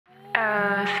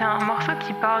C'est un morceau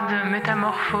qui parle de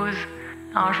métamorphose.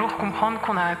 Un jour comprendre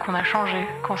qu'on a changé,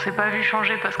 qu'on s'est pas vu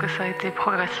changer parce que ça a été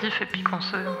progressif et puis qu'on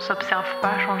s'observe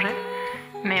pas changer.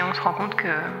 Mais on se rend compte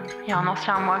qu'il y a un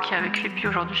ancien moi qui a vécu et puis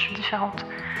aujourd'hui je suis différente.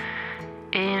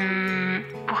 Et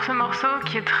pour ce morceau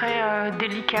qui est très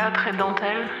délicat, très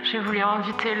dentelle, j'ai voulu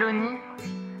inviter Lonny,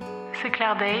 c'est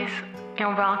Claire Days, et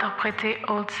on va interpréter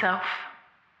Old Self.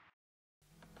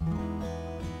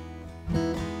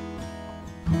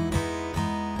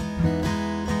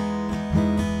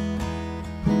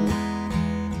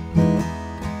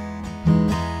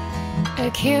 I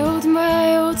killed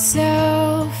my old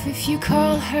self. If you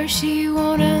call her, she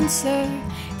won't answer.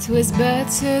 It was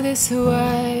better this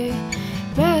way,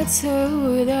 better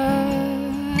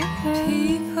without.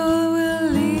 People will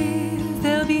leave,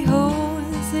 there'll be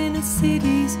holes in the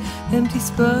cities, empty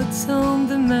spots on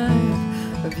the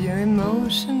map of your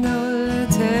emotional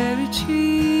territory.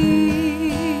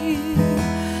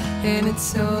 And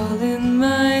it's all in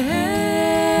my head.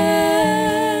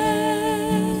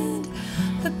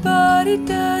 The body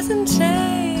doesn't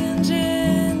change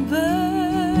in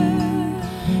birth.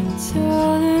 It's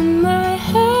all in my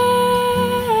head.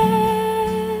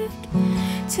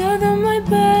 Tell them my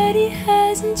body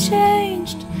hasn't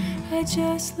changed. I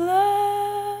just learned.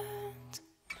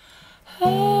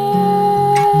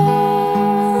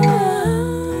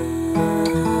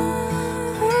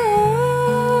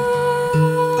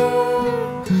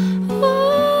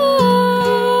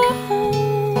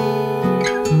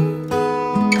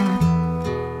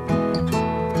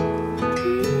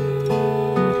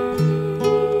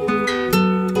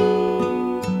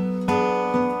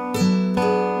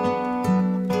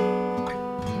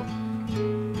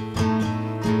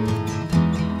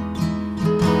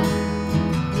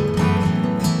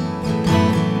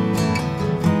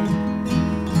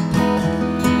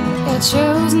 I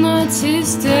chose not to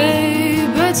stay,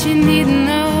 but you need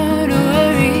not to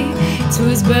worry. It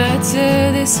was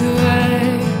better this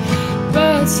way,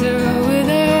 better with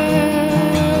her.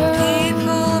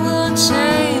 People will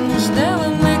change, they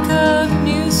will make up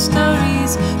new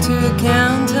stories to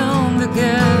account on the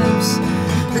gaps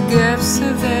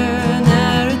of their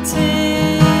narratives.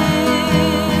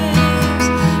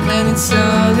 And it's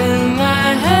all in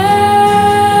my head.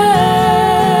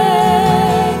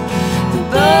 The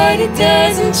body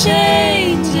doesn't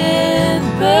change, it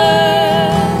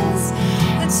burns.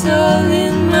 It's all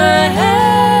in my head.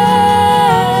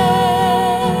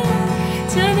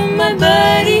 Tell them my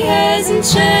body hasn't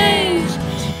changed.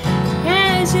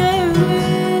 I just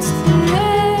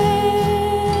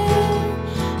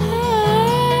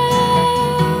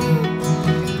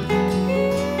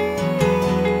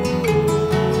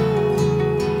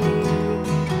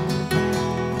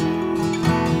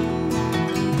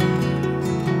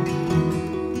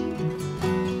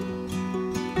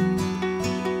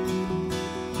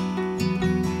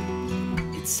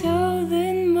it's all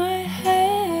in my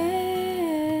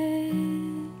head.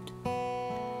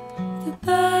 The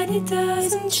body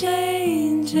doesn't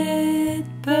change, it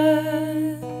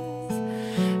burns.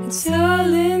 It's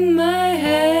all in my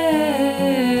head.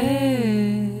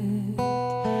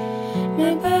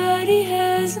 My body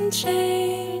hasn't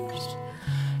changed.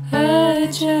 I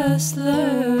just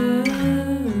learned.